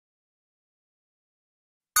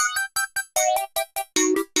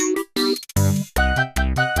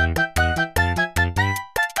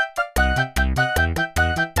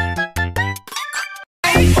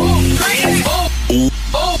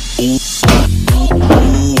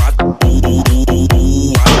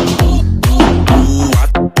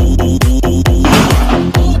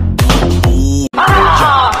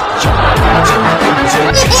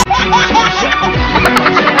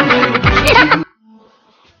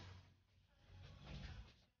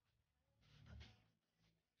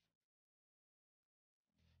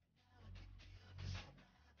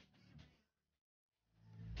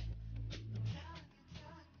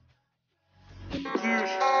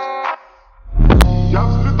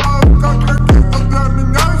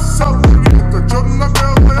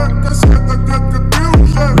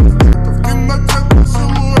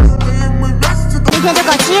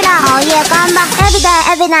remember every day,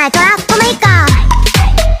 every night, transformation.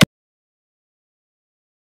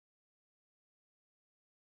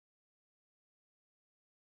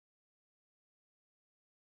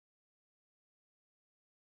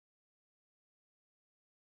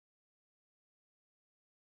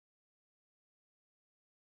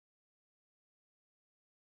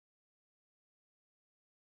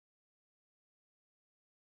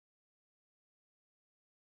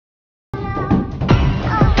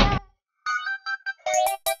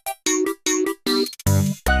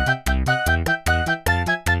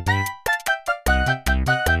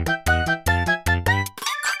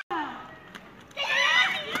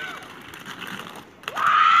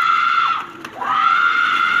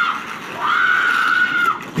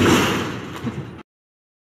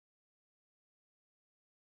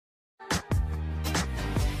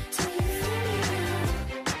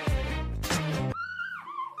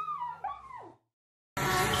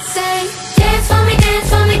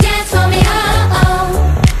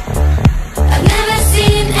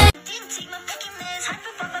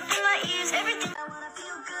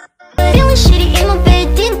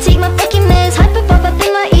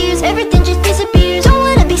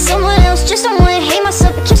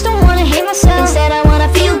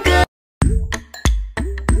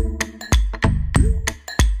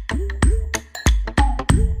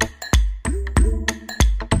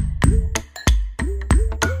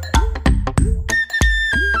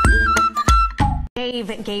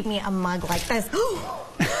 Gave me a mug like this.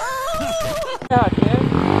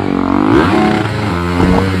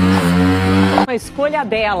 Uma escolha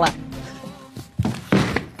dela.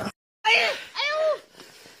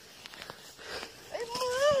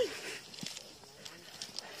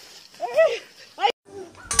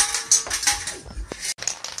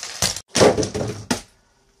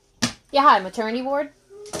 Yeah, hi, maternity ward?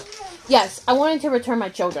 Yes, I wanted to return my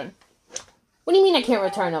children. What do you mean I can't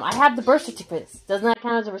return them? I have the birth certificates. Doesn't that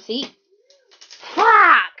count as a receipt? Fuck!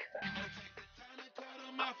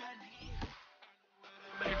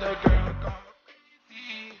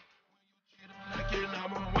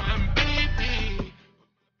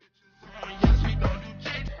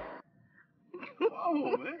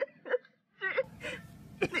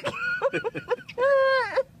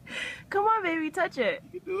 Come on, baby, touch it.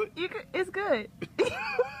 You do it. It's good.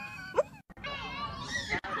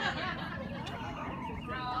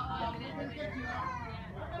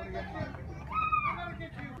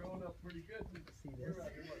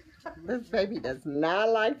 This baby does not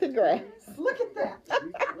like the grass. Look at that.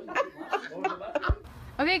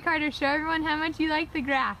 Okay, Carter, show everyone how much you like the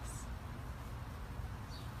grass.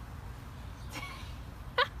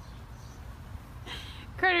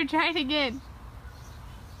 Carter, try it again.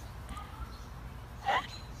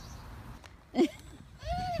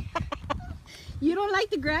 You don't like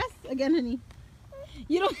the grass? Again, honey.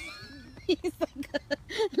 You don't. He's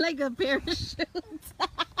like a parachute.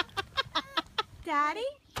 Daddy,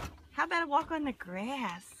 how about a walk on the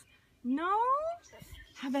grass? No?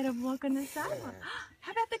 How about a walk on the sidewalk?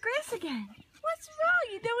 How about the grass again? What's wrong?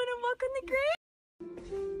 You don't want to walk on the grass?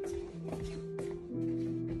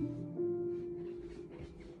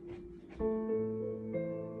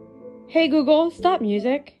 Hey Google, stop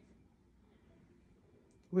music.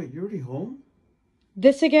 Wait, you're already home?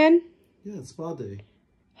 This again? Yeah, it's spa day.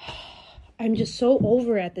 I'm just so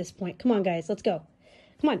over at this point. Come on, guys, let's go.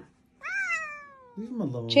 Come on. Leave him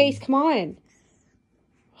alone. Chase, come on.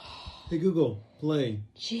 Hey Google, play.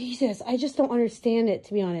 Jesus, I just don't understand it,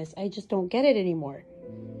 to be honest. I just don't get it anymore.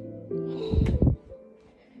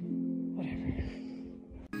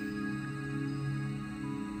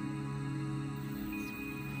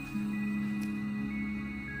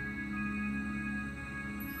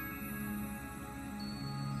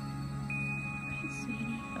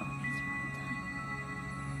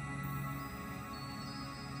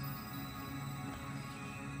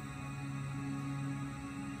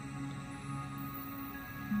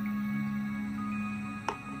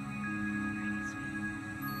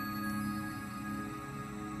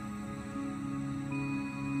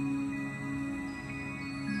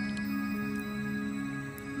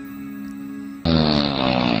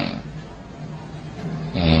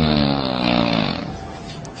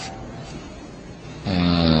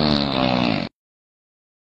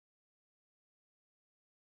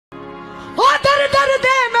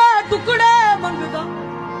 टुकड़े मंगदा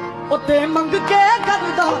ओ ते मंग के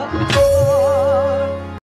करदा